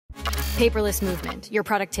Paperless movement, your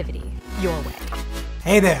productivity, your way.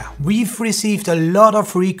 Hey there, we've received a lot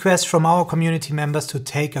of requests from our community members to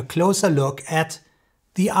take a closer look at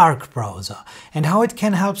the Arc browser and how it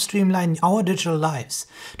can help streamline our digital lives.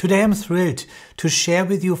 Today I'm thrilled to share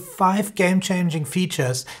with you 5 game-changing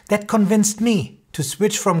features that convinced me to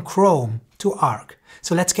switch from Chrome to Arc.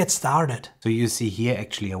 So let's get started. So you see here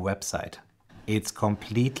actually a website. It's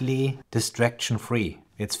completely distraction-free.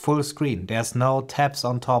 It's full screen. There's no tabs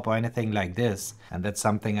on top or anything like this. And that's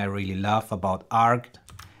something I really love about Arc.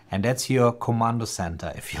 And that's your commando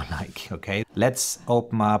center, if you like, okay? Let's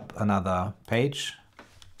open up another page.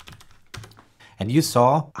 And you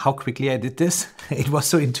saw how quickly I did this. It was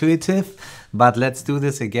so intuitive, but let's do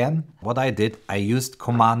this again. What I did, I used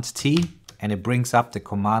Command T and it brings up the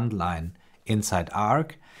command line inside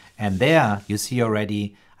Arc. And there you see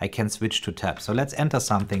already I can switch to tabs. So let's enter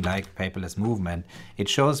something like Paperless Movement. It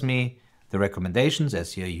shows me the recommendations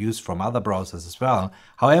as you use from other browsers as well.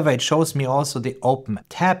 However, it shows me also the open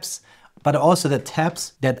tabs, but also the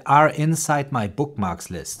tabs that are inside my bookmarks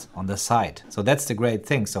list on the side. So that's the great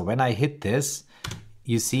thing. So when I hit this,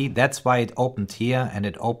 you see that's why it opened here and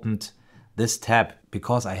it opened this tab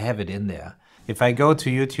because I have it in there. If I go to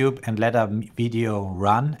YouTube and let a video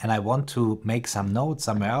run and I want to make some notes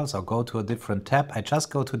somewhere else or go to a different tab, I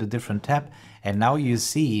just go to the different tab and now you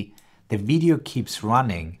see the video keeps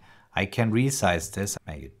running. I can resize this,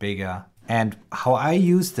 make it bigger. And how I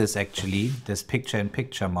use this actually, this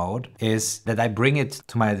picture-in-picture mode, is that I bring it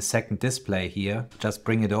to my second display here, just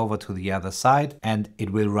bring it over to the other side and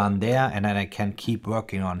it will run there and then I can keep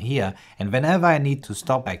working on here. And whenever I need to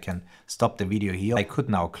stop, I can stop the video here. I could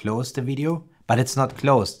now close the video, but it's not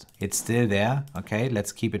closed. It's still there. Okay,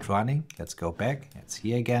 let's keep it running. Let's go back. It's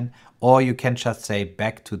here again. Or you can just say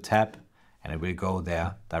back to tab and it will go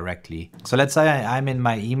there directly. So let's say I'm in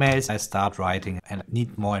my emails, I start writing and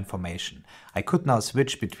need more information. I could now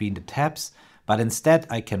switch between the tabs, but instead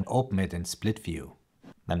I can open it in split view.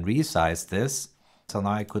 Then resize this. So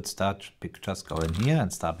now I could start, just go in here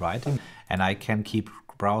and start writing and I can keep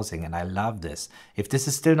browsing and I love this. If this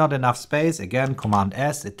is still not enough space, again, Command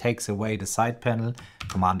S, it takes away the side panel.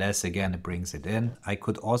 Command S again, it brings it in. I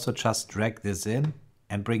could also just drag this in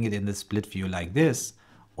and bring it in the split view like this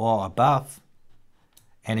or above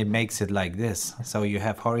and it makes it like this. So you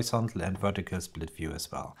have horizontal and vertical split view as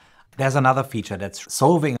well. There's another feature that's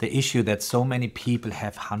solving the issue that so many people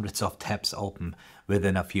have hundreds of tabs open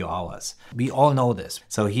within a few hours. We all know this.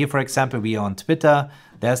 So here, for example, we are on Twitter.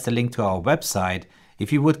 There's the link to our website.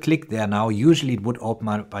 If you would click there now, usually it would open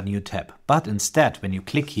up a new tab. But instead, when you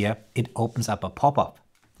click here, it opens up a pop-up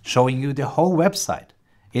showing you the whole website.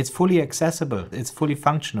 It's fully accessible, it's fully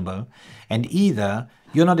functional. And either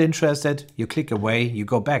you're not interested, you click away, you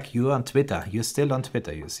go back, you're on Twitter, you're still on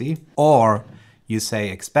Twitter, you see? Or you say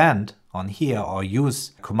expand on here or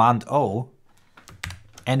use Command O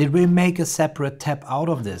and it will make a separate tab out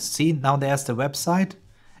of this. See, now there's the website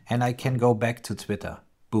and I can go back to Twitter.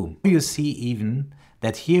 Boom. You see even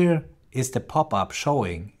that here is the pop-up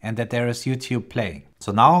showing and that there is YouTube playing.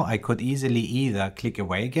 So now I could easily either click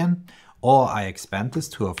away again or I expand this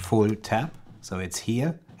to a full tab. So it's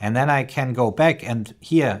here and then I can go back and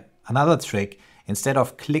here another trick, instead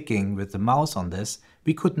of clicking with the mouse on this,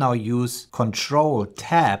 we could now use Control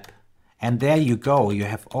Tab and there you go. You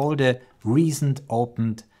have all the recent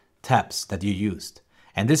opened tabs that you used.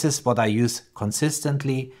 And this is what I use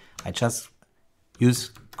consistently. I just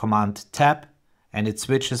use Command Tab and it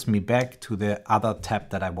switches me back to the other tab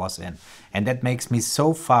that I was in. And that makes me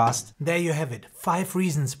so fast. There you have it. 5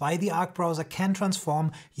 reasons why the Arc browser can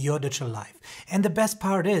transform your digital life. And the best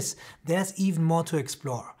part is, there's even more to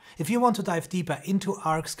explore. If you want to dive deeper into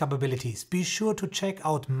Arc's capabilities, be sure to check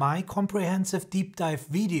out my comprehensive deep dive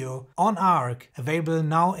video on Arc, available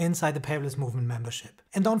now inside the Paperless Movement membership.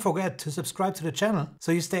 And don't forget to subscribe to the channel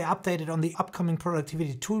so you stay updated on the upcoming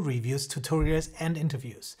productivity tool reviews, tutorials and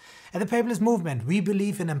interviews. At the Paperless Movement, we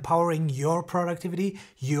believe in empowering your productivity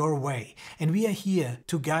your way. And we are here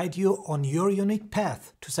to guide you on your unique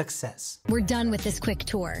path to success. We're done with this quick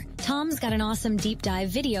tour. Tom's got an awesome deep dive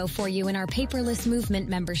video for you in our Paperless Movement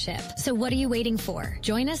membership. So what are you waiting for?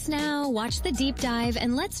 Join us now, watch the deep dive,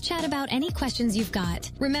 and let's chat about any questions you've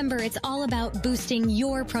got. Remember, it's all about boosting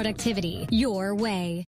your productivity your way.